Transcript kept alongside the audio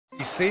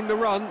He's seen the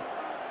run,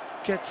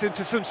 gets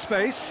into some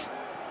space.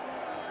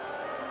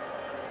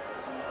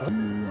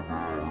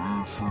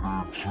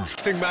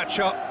 Interesting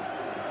matchup.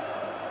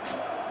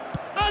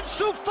 And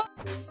so far.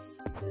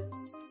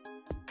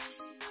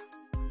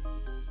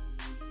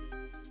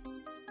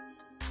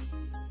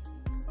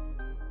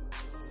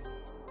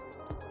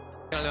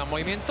 El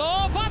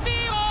movimiento,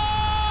 Fati.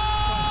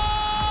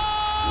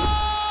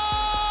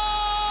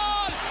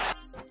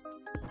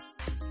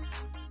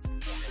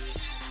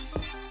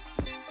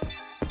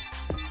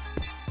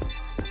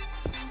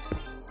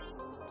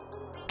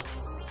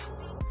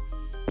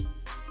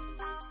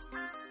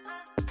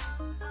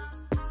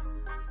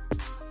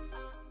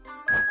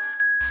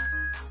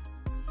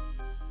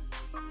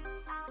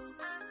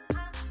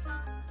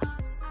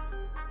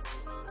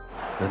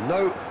 And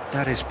no,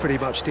 that is pretty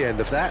much the end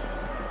of that.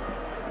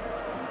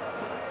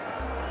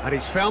 And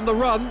he's found the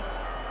run.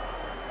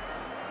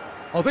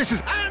 Oh, this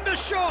is... And the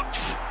shot!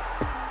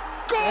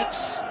 Goal!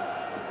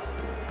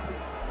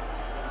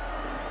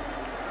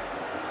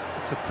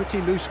 It's a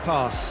pretty loose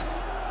pass.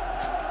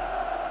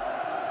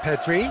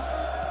 Pedri.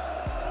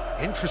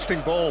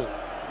 Interesting ball.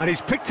 And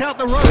he's picked out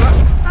the runner.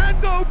 And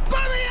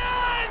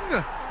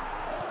Aubameyang!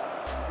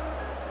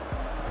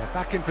 They're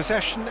back in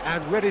possession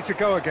and ready to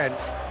go again.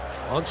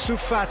 Ansu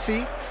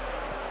Fati,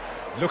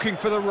 looking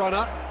for the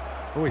runner.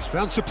 Oh, he's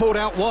found support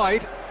out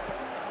wide.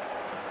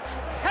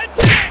 Heads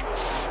it!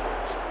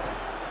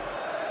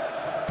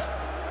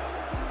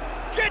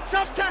 Gets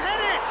up to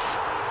head it!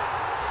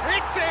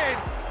 It's in!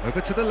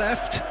 Over to the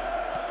left.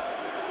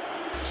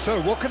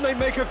 So, what can they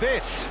make of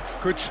this?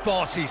 Good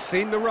spot, he's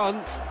seen the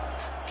run.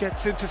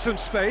 Gets into some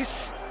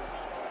space.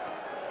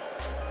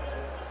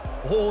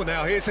 Oh,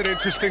 now here's an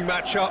interesting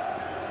matchup.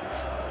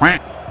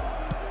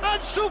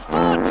 Ansu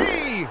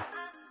Fati!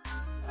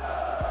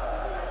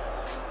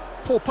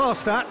 Poor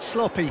pass that,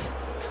 sloppy.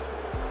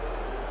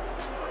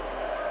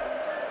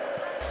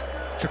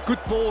 It's a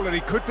good ball and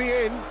he could be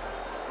in.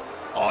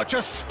 Oh,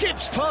 just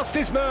skips past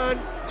his man.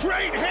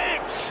 Great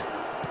hit!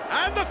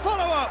 And the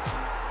follow-up.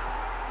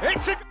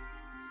 It's a...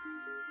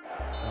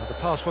 Oh, the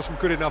pass wasn't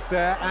good enough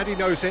there and he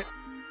knows it.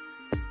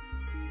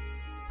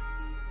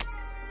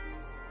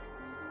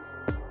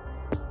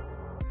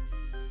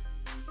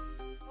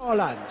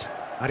 Haaland.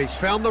 And he's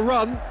found the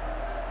run.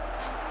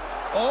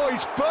 Oh,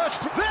 he's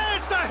burst.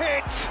 There's the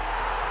hit!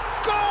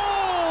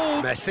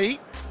 Goal! Messi.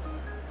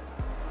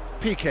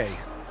 Piqué.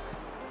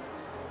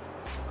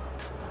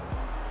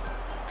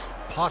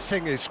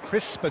 Passing is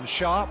crisp and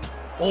sharp.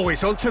 Oh,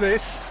 he's onto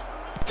this.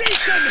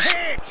 Decent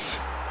hit!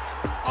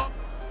 Oh.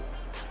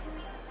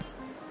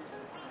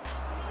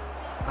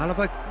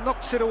 Alaba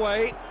knocks it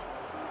away.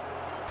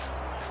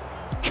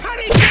 Can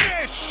he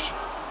finish?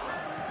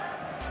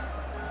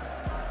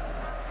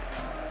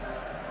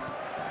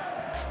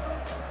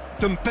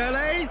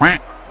 Dembele,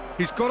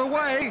 he's got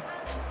away,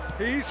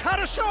 he's had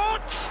a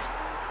shot,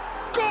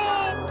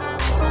 goal!